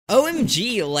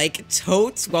OMG, like,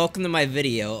 totes welcome to my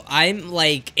video. I'm,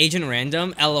 like, Agent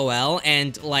Random, LOL,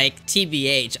 and, like,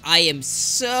 TBH. I am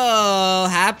so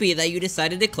happy that you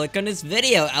decided to click on this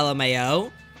video,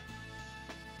 LMAO.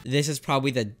 This is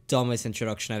probably the dumbest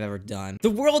introduction I've ever done.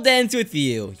 The world ends with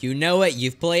you. You know it,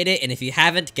 you've played it, and if you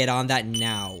haven't, get on that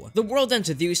now. The World Ends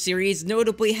With You series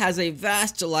notably has a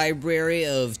vast library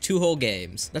of 2 whole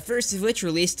games. The first of which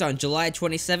released on July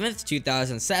 27th,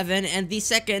 2007, and the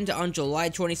second on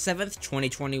July 27th,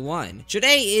 2021.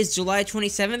 Today is July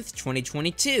 27th,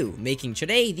 2022, making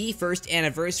today the 1st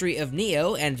anniversary of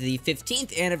Neo and the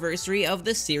 15th anniversary of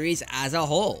the series as a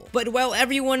whole. But while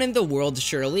everyone in the world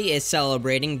surely is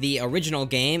celebrating the original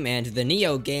game and the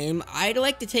Neo game, I'd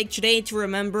like to take today to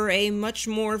remember a much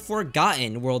more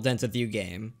forgotten World Ends With You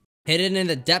game. Hidden in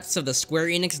the depths of the Square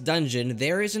Enix dungeon,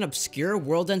 there is an obscure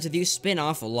World Ends With You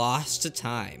spin-off lost to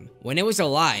time. When it was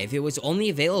alive, it was only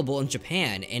available in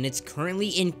Japan, and it's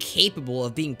currently incapable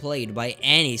of being played by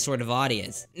any sort of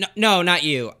audience. No, not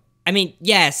you. I mean,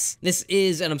 yes, this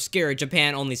is an obscure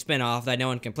Japan-only spin-off that no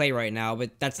one can play right now,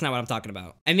 but that's not what I'm talking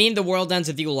about. I mean the World Ends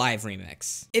With You live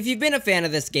remix. If you've been a fan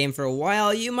of this game for a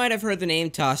while, you might have heard the name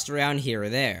tossed around here or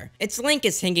there. Its link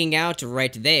is hanging out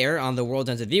right there on the World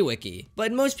Ends With You wiki,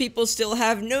 but most people still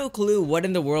have no clue what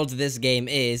in the world this game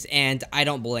is, and I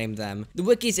don't blame them. The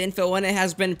wiki's info on it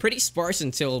has been pretty sparse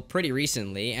until pretty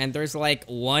recently, and there's like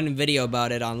one video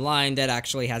about it online that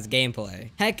actually has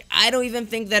gameplay. Heck, I don't even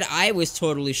think that I was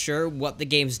totally sure what the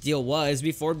game's deal was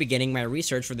before beginning my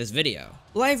research for this video.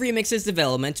 Live Remix's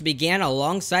development began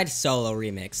alongside Solo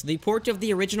Remix, the port of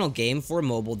the original game for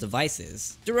mobile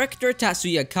devices. Director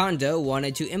Tatsuya Kondo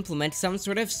wanted to implement some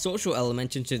sort of social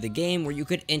element into the game where you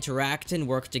could interact and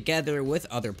work together with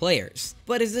other players.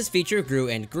 But as this feature grew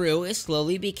and grew, it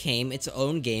slowly became its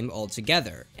own game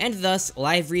altogether, and thus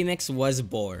Live Remix was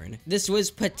born. This was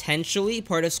potentially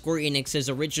part of Square Enix's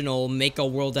original Make a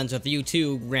World Ends With You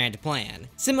 2 grand plan.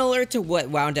 Similar to what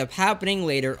wound up happening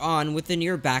later on with the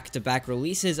near back-to-back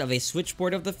releases of a Switch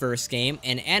port of the first game,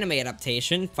 an anime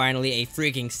adaptation, finally a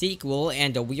freaking sequel,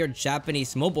 and a weird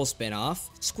Japanese mobile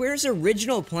spin-off, Square's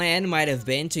original plan might have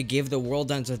been to give The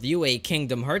World Ends With You a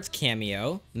Kingdom Hearts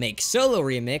cameo, make Solo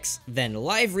Remix, then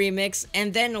Live Remix,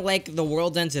 and then like The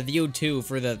World Ends With You 2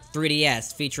 for the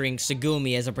 3DS featuring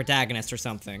Sugumi as a protagonist or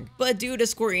something. But due to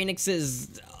Square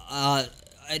Enix's,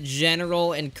 a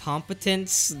general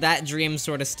incompetence, that dream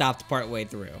sort of stopped partway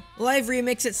through. Live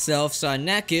Remix itself saw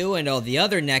Neku and all the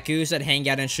other Nekus that hang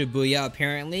out in Shibuya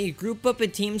apparently group up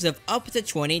in teams of up to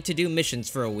 20 to do missions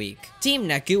for a week. Team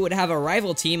Neku would have a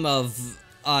rival team of,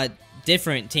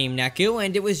 different Team Neku,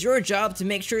 and it was your job to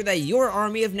make sure that your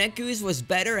army of Nekus was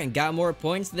better and got more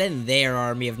points than their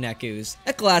army of Nekus.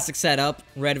 A classic setup,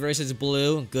 red versus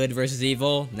blue, good versus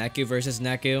evil, Neku versus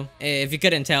Neku. If you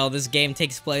couldn't tell, this game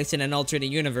takes place in an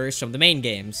alternate universe from the main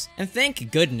games. And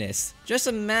thank goodness. Just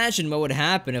imagine what would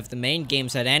happen if the main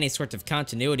games had any sort of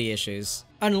continuity issues.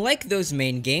 Unlike those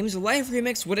main games, Live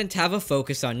Remix wouldn't have a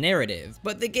focus on narrative,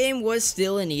 but the game was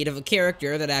still in need of a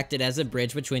character that acted as a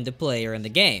bridge between the player and the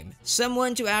game.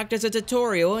 Someone to act as a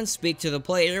tutorial and speak to the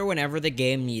player whenever the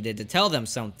game needed to tell them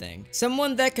something.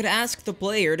 Someone that could ask the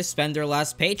player to spend their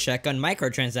last paycheck on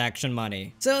microtransaction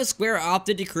money. So Square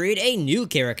opted to create a new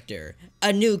character.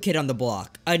 A new kid on the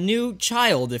block. A new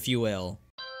child, if you will.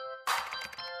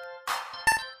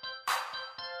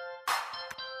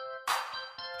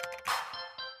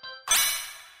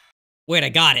 Wait, I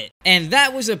got it. And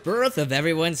that was the birth of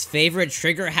everyone's favorite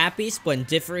trigger-happy,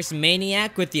 splendiferous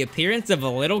maniac with the appearance of a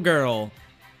little girl.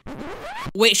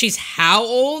 Wait, she's how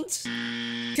old?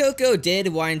 Coco did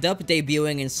wind up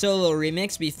debuting in Solo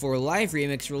Remix before Live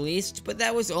Remix released, but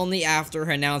that was only after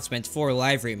her announcement for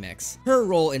Live Remix. Her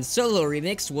role in Solo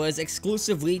Remix was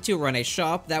exclusively to run a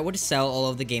shop that would sell all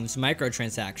of the game's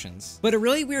microtransactions. But a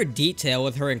really weird detail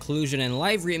with her inclusion in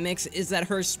Live Remix is that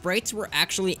her sprites were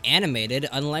actually animated,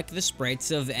 unlike the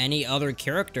sprites of any other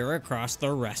character across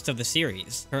the rest of the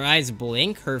series. Her eyes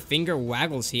blink, her finger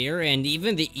waggles here, and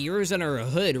even the ears on her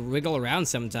hood wiggle around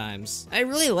sometimes. I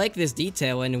really like this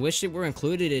detail and wish it were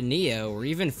included in Neo or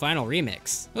even Final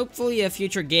Remix. Hopefully a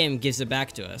future game gives it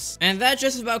back to us. And that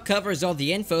just about covers all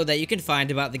the info that you can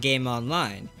find about the game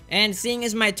online. And seeing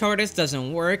as my TARDIS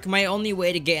doesn't work, my only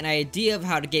way to get an idea of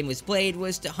how the game was played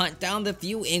was to hunt down the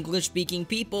few English-speaking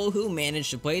people who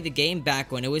managed to play the game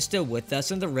back when it was still with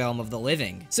us in the realm of the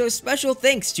living. So special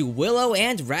thanks to Willow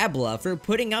and Rabla for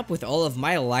putting up with all of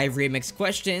my Live Remix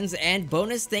questions, and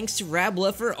bonus thanks to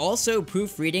Rabla for also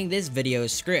proofreading this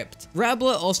video's script.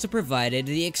 Rabla also provided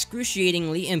the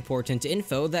excruciatingly important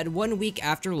info that 1 week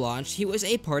after launch he was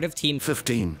a part of Team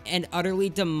 15 and utterly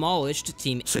demolished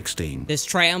Team 16. This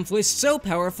triumvirate triumph was so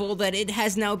powerful that it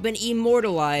has now been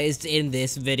immortalized in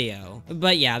this video.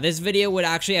 But yeah, this video would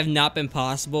actually have not been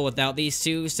possible without these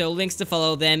two, so links to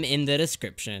follow them in the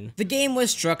description. The game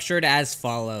was structured as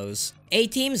follows. A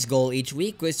team's goal each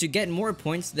week was to get more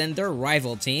points than their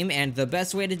rival team, and the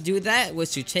best way to do that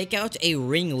was to take out a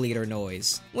ringleader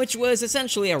noise, which was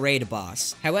essentially a raid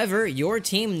boss. However, your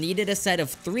team needed a set of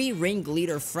 3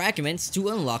 ringleader fragments to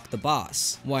unlock the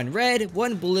boss. 1 red,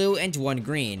 1 blue, and 1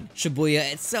 green.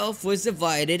 Shibuya itself was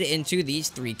divided into these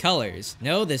 3 colors.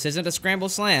 No, this isn't a scramble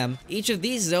slam. Each of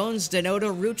these zones denote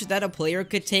a route that a player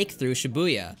could take through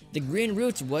Shibuya. The green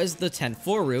route was the 10th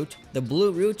floor route, the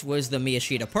blue route was the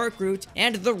Miyashita Park route,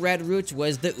 and the red route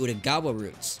was the Utagawa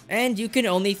route. And you can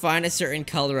only find a certain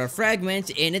color of fragment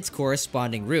in its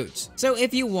corresponding route. So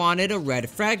if you wanted a red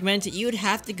fragment, you'd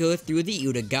have to go through the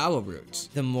Utagawa route.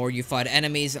 The more you fought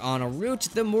enemies on a route,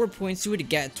 the more points you would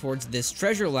get towards this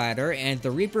treasure ladder and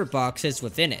the Reaper boxes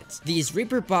within it. These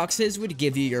Reaper boxes would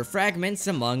give you your fragments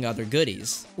among other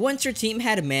goodies. Once your team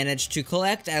had managed to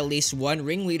collect at least 1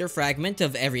 ringleader fragment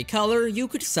of every color, you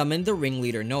could summon the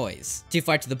ringleader noise. To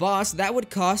fight the boss, that would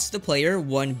cost the player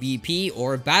 1 BP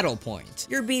or battle point.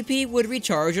 Your BP would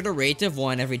recharge at a rate of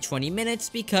 1 every 20 minutes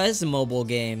because mobile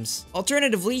games.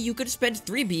 Alternatively, you could spend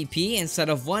 3 BP instead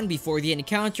of 1 before the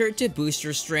encounter to boost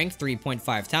your strength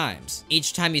 3.5 times.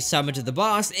 Each time you summoned the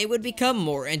boss, it would become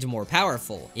more and more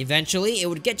powerful. Eventually, it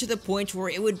would get to the point where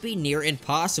it would be near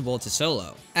impossible to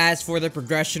solo. As for the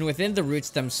progression within the routes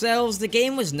themselves, the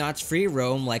game was not free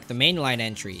roam like the mainline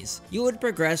entries. You would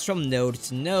progress from node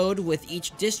to node, with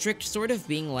each district sort of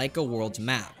being like a world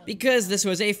map. Because this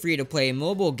was a free-to-play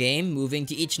mobile game, moving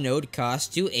to each node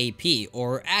cost 2 AP,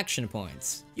 or action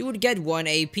points. You would get 1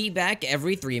 AP back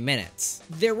every 3 minutes.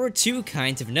 There were 2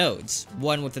 kinds of nodes,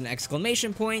 one with an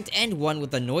exclamation point and one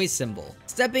with a noise symbol.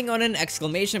 Stepping on an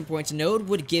exclamation point node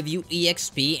would give you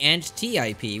EXP and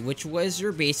TIP, which was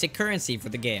your basic currency for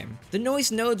the game. The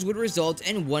noise nodes would result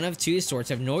in one of 2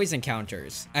 sorts of noise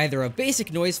encounters. Either a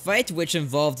basic noise fight, which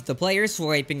involved the players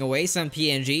swiping away some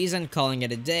PNGs and calling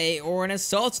it a day, or an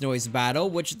assault noise battle,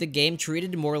 which the game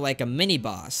treated more like a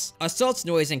mini-boss. Assault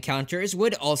noise encounters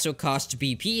would also cost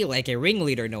BP like a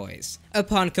ringleader noise.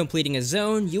 Upon completing a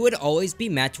zone, you would always be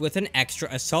met with an extra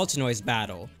assault noise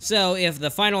battle. So if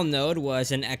the final node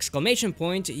was an exclamation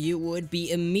point, you would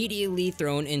be immediately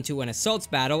thrown into an assault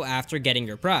battle after getting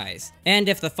your prize. And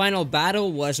if the final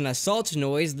battle was an assault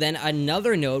noise, then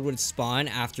another node would spawn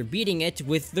after beating it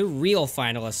with the real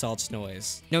final assault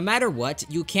noise. No matter what,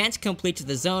 you can't complete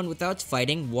the zone without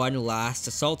fighting one last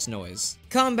assault noise.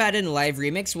 Combat in Live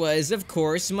Remix was, of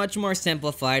course, much more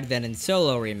simplified than in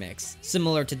Solo Remix.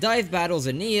 Similar to dive battles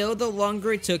in Neo, the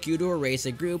longer it took you to erase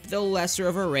a group, the lesser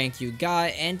of a rank you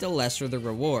got, and the lesser the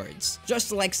rewards.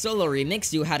 Just like Solo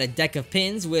Remix, you had a deck of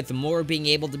pins, with more being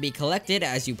able to be collected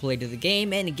as you played the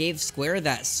game, and gave Square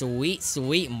that sweet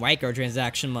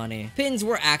microtransaction money. Pins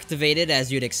were activated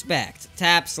as you'd expect,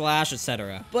 tap, slash,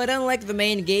 etc. But unlike the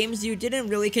main games, you didn't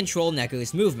really control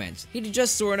Neku's movement. He'd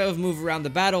just sort of move around the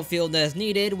battlefield as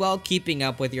needed while keeping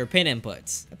up with your pin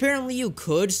inputs. Apparently you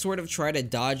could sort of try to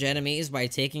dodge enemies by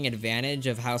taking advantage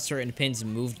of how certain pins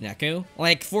moved Neku.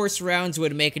 Like force rounds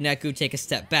would make Neku take a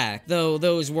step back, though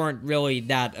those weren't really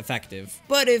that effective.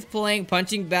 But if playing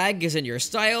punching bag isn't your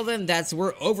style, then that's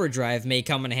where overdrive may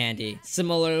come in handy.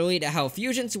 Similarly to how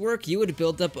fusions work, you would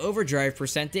build up overdrive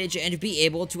percentage and be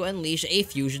able to unleash a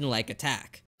fusion-like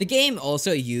attack. The game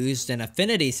also used an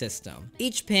affinity system.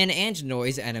 Each pin and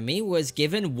noise enemy was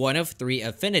given one of 3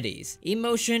 affinities: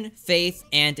 emotion, faith,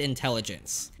 and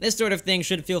intelligence. This sort of thing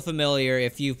should feel familiar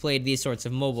if you've played these sorts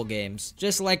of mobile games.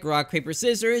 Just like rock, paper,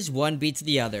 scissors, one beats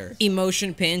the other.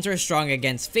 Emotion pins are strong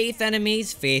against faith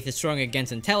enemies, faith is strong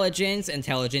against intelligence,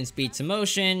 intelligence beats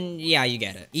emotion, yeah, you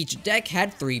get it. Each deck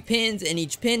had 3 pins, and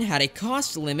each pin had a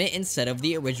cost limit instead of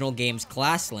the original game's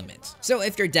class limit. So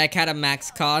if your deck had a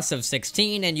max cost of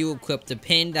 16 and you equipped a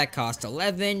pin that cost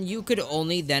 11, you could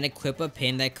only then equip a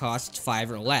pin that cost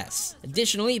 5 or less.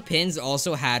 Additionally, pins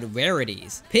also had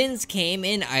rarities. Pins came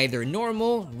in either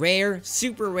normal, rare,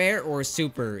 super rare, or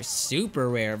super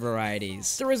rare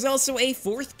varieties. There was also a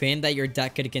 4th pin that your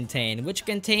deck could contain, which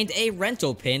contained a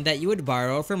rental pin that you would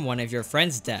borrow from one of your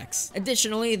friend's decks.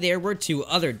 Additionally, there were 2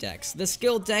 other decks, the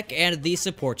skill deck and the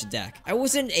support deck. I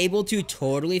wasn't able to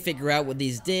totally figure out what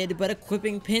these did, but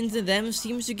equipping pins in them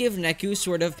seems to give Neku sort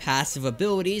sort of passive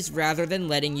abilities rather than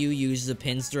letting you use the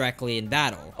pins directly in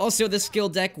battle. Also, the skill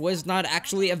deck was not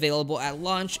actually available at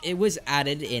launch, it was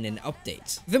added in an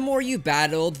update. The more you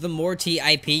battled, the more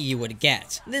TIP you would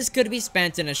get. This could be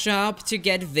spent in a shop to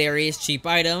get various cheap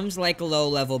items like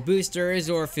low-level boosters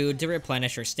or food to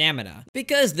replenish your stamina.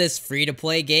 Because this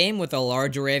free-to-play game with a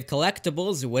large array of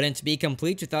collectibles wouldn't be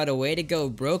complete without a way to go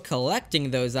broke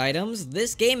collecting those items,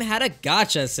 this game had a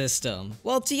gacha system.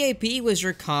 While TAP was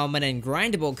your common and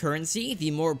grindable currency,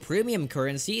 the more premium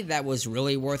currency that was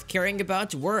really worth caring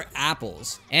about were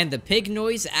apples. And the pig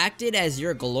noise acted as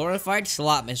your glorified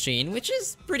slot machine, which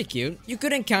is pretty cute. You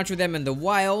could encounter them in the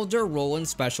wild or roll in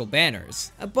special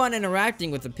banners. Upon interacting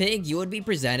with the pig, you would be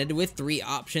presented with 3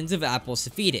 options of apples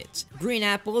to feed it. Green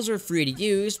apples are free to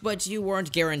use, but you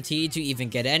weren't guaranteed to even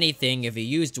get anything if you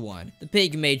used one. The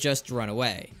pig may just run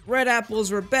away. Red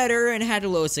apples were better and had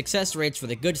low success rates for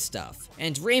the good stuff.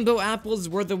 And rainbow apples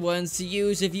were the ones to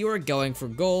use if you were going for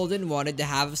gold and wanted to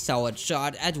have a solid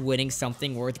shot at winning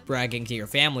something worth bragging to your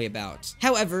family about.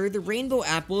 However, the rainbow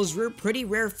apples were pretty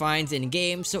rare finds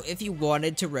in-game, so if you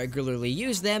wanted to regularly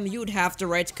use them, you'd have to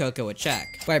write Coco a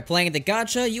check. By playing the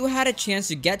gacha, you had a chance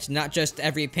to get not just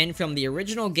every pin from the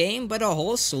original game, but a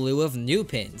whole slew of new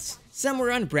pins. Some were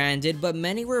unbranded, but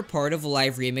many were part of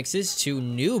Live Remix's 2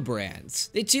 new brands.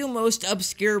 The 2 most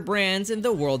obscure brands in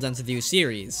the World Ends With You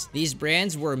series. These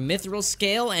brands were Mithril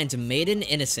Scale and Maiden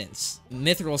Innocence.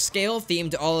 Mithril Scale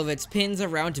themed all of its pins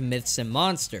around myths and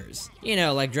monsters. You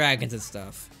know, like dragons and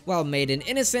stuff. While Maiden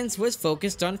Innocence was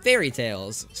focused on fairy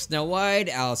tales, Snow White,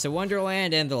 Alice in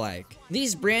Wonderland, and the like.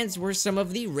 These brands were some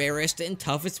of the rarest and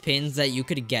toughest pins that you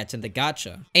could get in the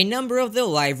gacha. A number of the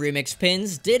Live Remix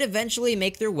pins did eventually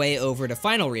make their way over to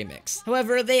Final Remix.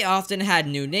 However, they often had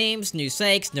new names, new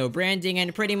psychs, no branding,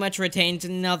 and pretty much retained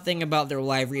nothing about their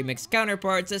Live Remix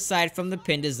counterparts aside from the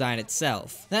pin design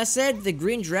itself. That said, the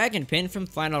Green Dragon pin from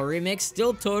Final Remix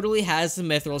still totally has the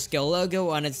Mithril Scale logo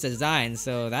on its design,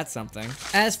 so that's something.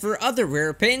 As for other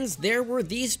rare pins, there were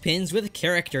these pins with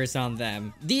characters on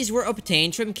them. These were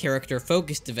obtained from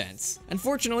character-focused events.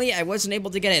 Unfortunately, I wasn't able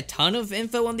to get a ton of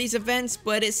info on these events,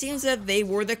 but it seems that they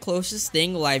were the closest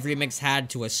thing Live Remix had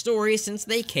to a story since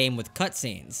they came with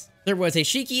cutscenes. There was a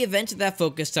Shiki event that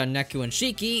focused on Neku and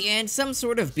Shiki, and some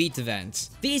sort of beat event.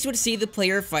 These would see the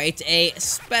player fight a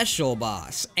special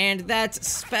boss, and that's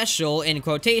special in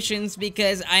quotations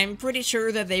because I'm pretty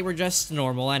sure that they were just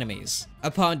normal enemies.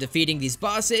 Upon defeating these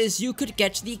bosses, you could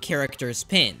get the character's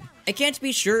pin. I can't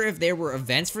be sure if there were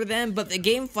events for them, but the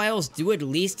game files do at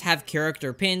least have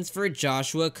character pins for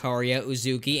Joshua, Karya,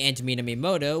 Uzuki, and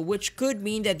Minamimoto, which could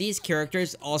mean that these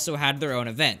characters also had their own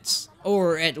events.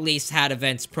 Or at least had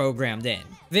events programmed in.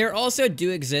 There also do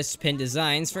exist pin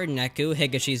designs for Neku,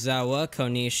 Higashizawa,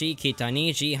 Konishi,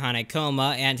 Kitaniji,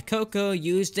 Hanekoma, and Koko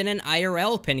used in an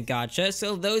IRL pin gacha,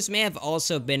 so those may have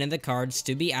also been in the cards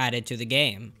to be added to the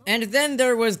game. And then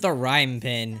there was the Rhyme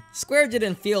pin. Square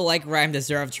didn't feel like Rhyme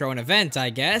deserved her own event, I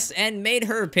guess, and made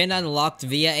her pin unlocked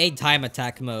via a time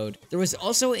attack mode. There was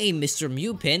also a Mr.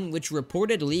 Mew pin, which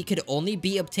reportedly could only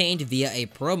be obtained via a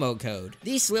promo code.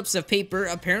 These slips of paper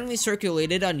apparently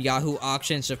circulated on Yahoo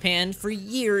Auctions Japan for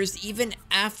years, even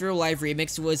after Live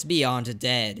Remix was beyond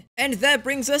dead. And that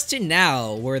brings us to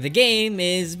now, where the game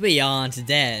is beyond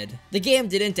dead. The game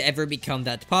didn't ever become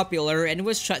that popular and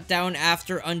was shut down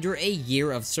after under a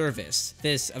year of service.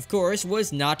 This, of course,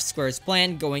 was not Square's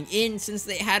plan going in since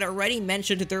they had already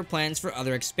mentioned their plans for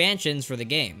other expansions for the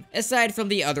game. Aside from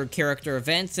the other character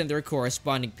events and their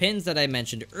corresponding pins that I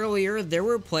mentioned earlier, there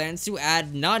were plans to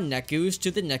add non-Nekus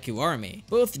to the Neku army.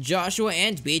 Both Joshua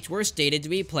and Beat were stated to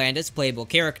be planned as playable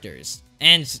characters.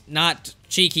 And not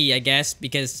Cheeky, I guess,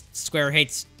 because Square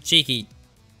hates Cheeky,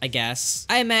 I guess.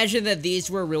 I imagine that these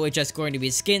were really just going to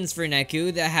be skins for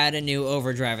Neku that had a new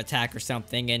overdrive attack or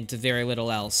something and very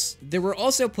little else. There were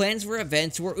also plans for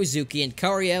events where Uzuki and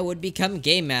Karya would become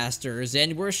game masters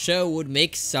and where Sho would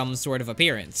make some sort of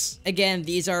appearance. Again,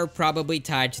 these are probably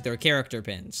tied to their character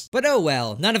pins. But oh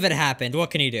well, none of it happened,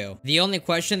 what can you do? The only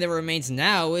question that remains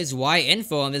now is why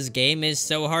info on this game is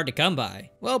so hard to come by.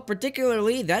 Well,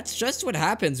 particularly, that's just what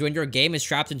happens when your game is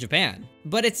trapped in Japan.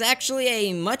 But it's actually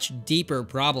a much deeper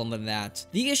problem than that.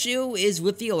 The issue is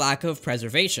with the lack of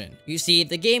preservation. You see,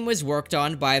 the game was worked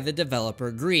on by the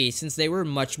developer Gree since they were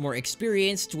much more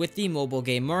experienced with the mobile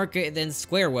game market than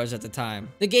Square was at the time.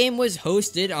 The game was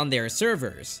hosted on their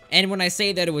servers. And when I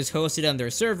say that it was hosted on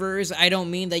their servers, I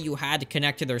don't mean that you had to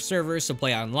connect to their servers to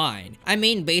play online. I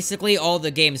mean basically all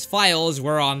the game's files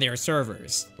were on their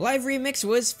servers. Live Remix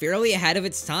was fairly ahead of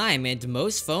its time and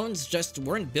most phones just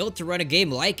weren't built to run a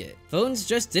game like it. Phones phones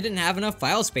just didn't have enough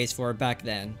file space for it back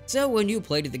then. So when you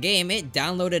played the game, it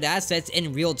downloaded assets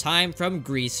in real time from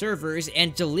Greece servers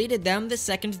and deleted them the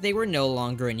second they were no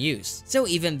longer in use. So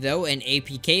even though an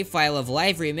APK file of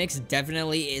Live Remix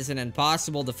definitely isn't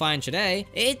impossible to find today,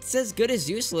 it's as good as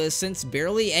useless since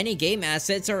barely any game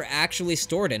assets are actually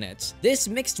stored in it. This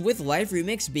mixed with Live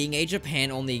Remix being a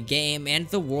Japan-only game and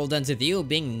The World Ends With You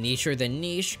being nicher than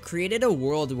niche created a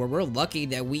world where we're lucky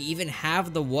that we even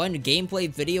have the one gameplay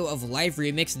video of Live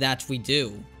Remix that we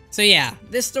do. So yeah,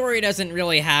 this story doesn't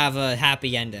really have a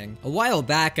happy ending. A while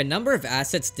back, a number of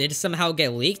assets did somehow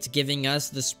get leaked, giving us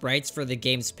the sprites for the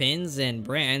game's pins and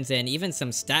brands and even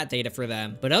some stat data for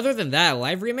them. But other than that,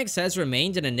 Live Remix has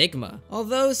remained an enigma,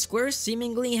 although Square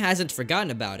seemingly hasn't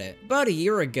forgotten about it. About a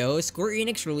year ago, Square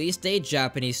Enix released a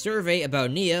Japanese survey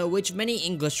about Nia, which many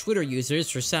English Twitter users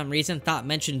for some reason thought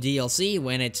mentioned DLC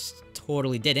when it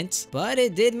totally didn't. But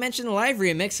it did mention Live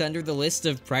Remix under the list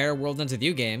of prior World Ends With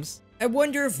You games. I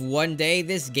wonder if one day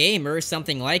this game or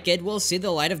something like it will see the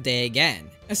light of day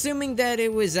again. Assuming that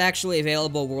it was actually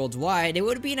available worldwide, it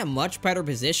would be in a much better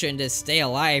position to stay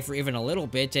alive for even a little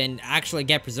bit and actually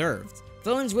get preserved.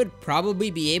 Phones would probably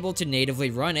be able to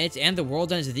natively run it, and The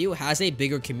World Ends With You has a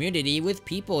bigger community with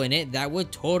people in it that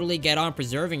would totally get on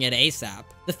preserving it ASAP.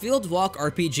 The Fieldwalk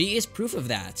RPG is proof of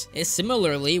that. It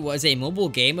similarly was a mobile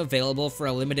game available for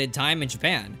a limited time in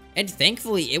Japan, and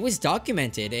thankfully it was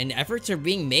documented and efforts are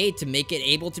being made to make it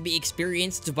able to be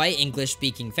experienced by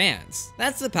English-speaking fans.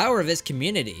 That's the power of this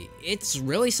community. It's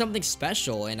really something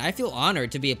special, and I feel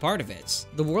honored to be a part of it.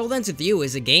 The World Ends With You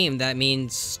is a game that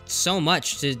means so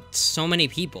much to so many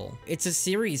people. It's a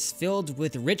series filled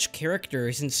with rich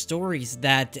characters and stories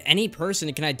that any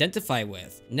person can identify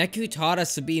with. Neku taught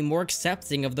us to be more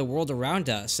accepting of the world around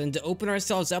us and to open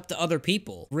ourselves up to other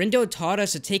people. Rindo taught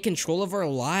us to take control of our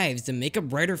lives and make a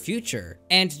brighter future.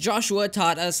 And Joshua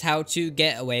taught us how to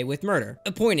get away with murder.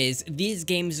 The point is, these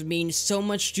games mean so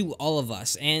much to all of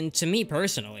us and to me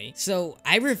personally. So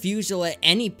I refuse to let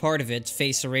any part of it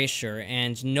face erasure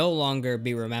and no longer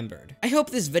be remembered. I hope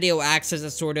this video acts as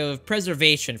a sort of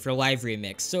preservation for Live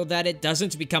Remix so that it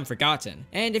doesn't become forgotten.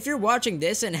 And if you're watching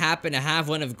this and happen to have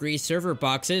one of Greece server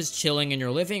boxes chilling in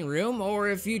your living room, or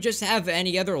if you just have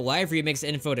any other Live Remix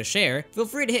info to share, feel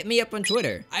free to hit me up on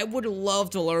Twitter. I would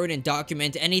love to learn and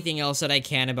document anything else that I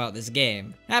can about this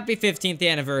game. Happy 15th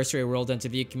anniversary, World Ends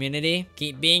With You community.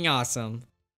 Keep being awesome.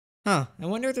 I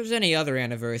wonder if there's any other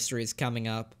anniversaries coming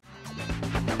up.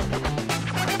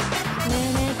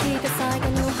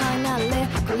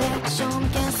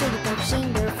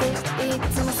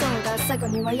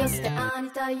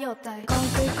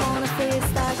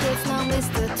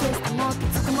 Twist もっと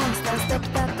つくモンスターステッ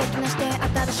プだ的なして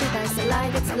新しい体制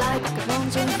来月来客凡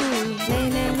人